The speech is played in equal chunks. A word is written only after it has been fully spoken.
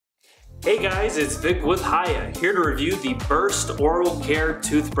Hey guys, it's Vic with HighYa, here to review the BURST Oral Care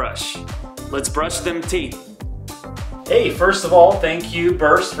Toothbrush. Let's brush them teeth. Hey, first of all, thank you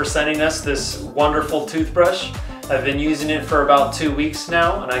BURST for sending us this wonderful toothbrush. I've been using it for about 2 weeks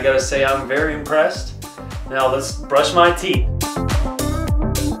now, and I gotta say I'm very impressed. Now let's brush my teeth.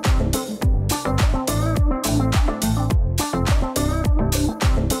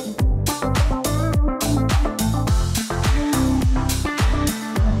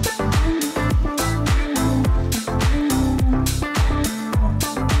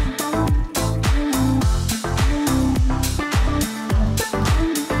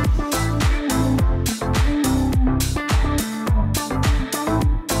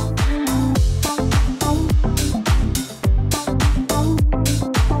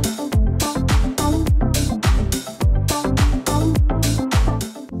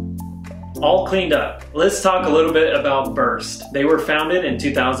 All cleaned up. Let's talk a little bit about BURST. They were founded in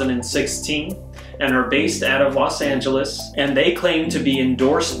 2016 and are based out of Los Angeles, and they claim to be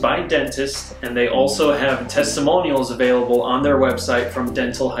endorsed by dentists, and they also have testimonials available on their website from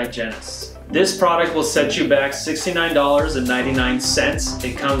dental hygienists. This product will set you back $69.99.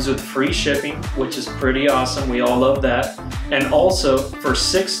 It comes with free shipping, which is pretty awesome. We all love that. And also, for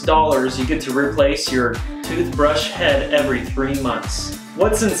 $6, you get to replace your toothbrush head every 3 months.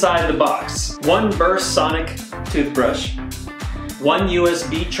 What's inside the box? 1 BURST Sonic toothbrush, 1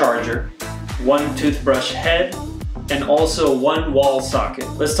 USB charger, 1 toothbrush head, and also 1 wall socket.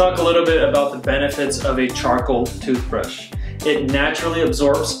 Let's talk a little bit about the benefits of a charcoal toothbrush. It naturally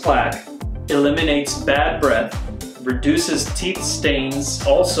absorbs plaque, eliminates bad breath, reduces teeth stains,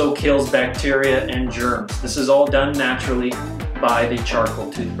 also kills bacteria and germs. This is all done naturally by the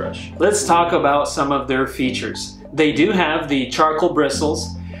charcoal toothbrush. Let's talk about some of their features. They do have the charcoal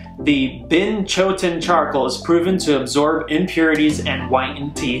bristles. The Bin-Choten charcoal is proven to absorb impurities and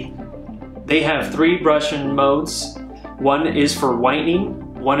whiten teeth. They have 3 brushing modes. One is for whitening,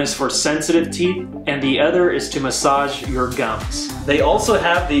 one is for sensitive teeth, and the other is to massage your gums. They also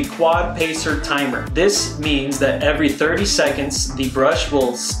have the quad pacer timer. This means that every 30 seconds, the brush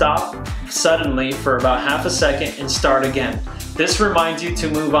will stop suddenly for about half a second and start again. This reminds you to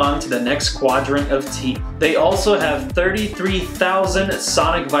move on to the next quadrant of teeth. They also have 33,000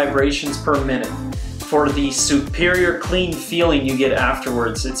 sonic vibrations per minute for the superior clean feeling you get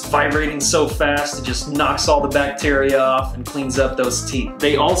afterwards. It's vibrating so fast, it just knocks all the bacteria off and cleans up those teeth.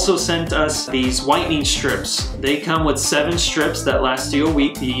 They also sent us these whitening strips. They come with 7 strips that last you a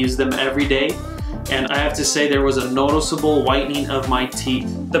week. You use them every day. And I have to say there was a noticeable whitening of my teeth.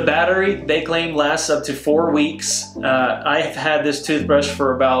 The battery, they claim, lasts up to 4 weeks. I've had this toothbrush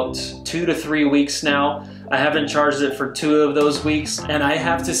for about 2 to 3 weeks now. I haven't charged it for 2 of those weeks, and I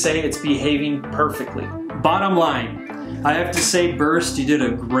have to say it's behaving perfectly. Bottom line, I have to say BURST, you did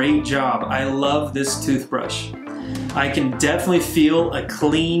a great job. I love this toothbrush. I can definitely feel a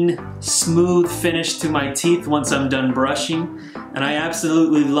clean, smooth finish to my teeth once I'm done brushing. And I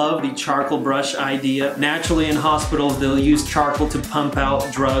absolutely love the charcoal brush idea. Naturally in hospitals, they'll use charcoal to pump out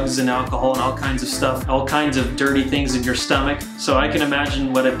drugs and alcohol and all kinds of stuff, all kinds of dirty things in your stomach. So I can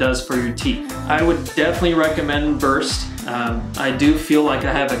imagine what it does for your teeth. I would definitely recommend BURST. I do feel like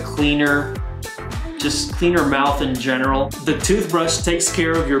I have a cleaner mouth in general. The toothbrush takes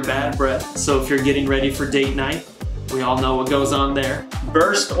care of your bad breath. So if you're getting ready for date night, we all know what goes on there.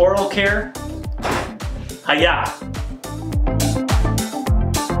 BURST Oral Care, HighYa.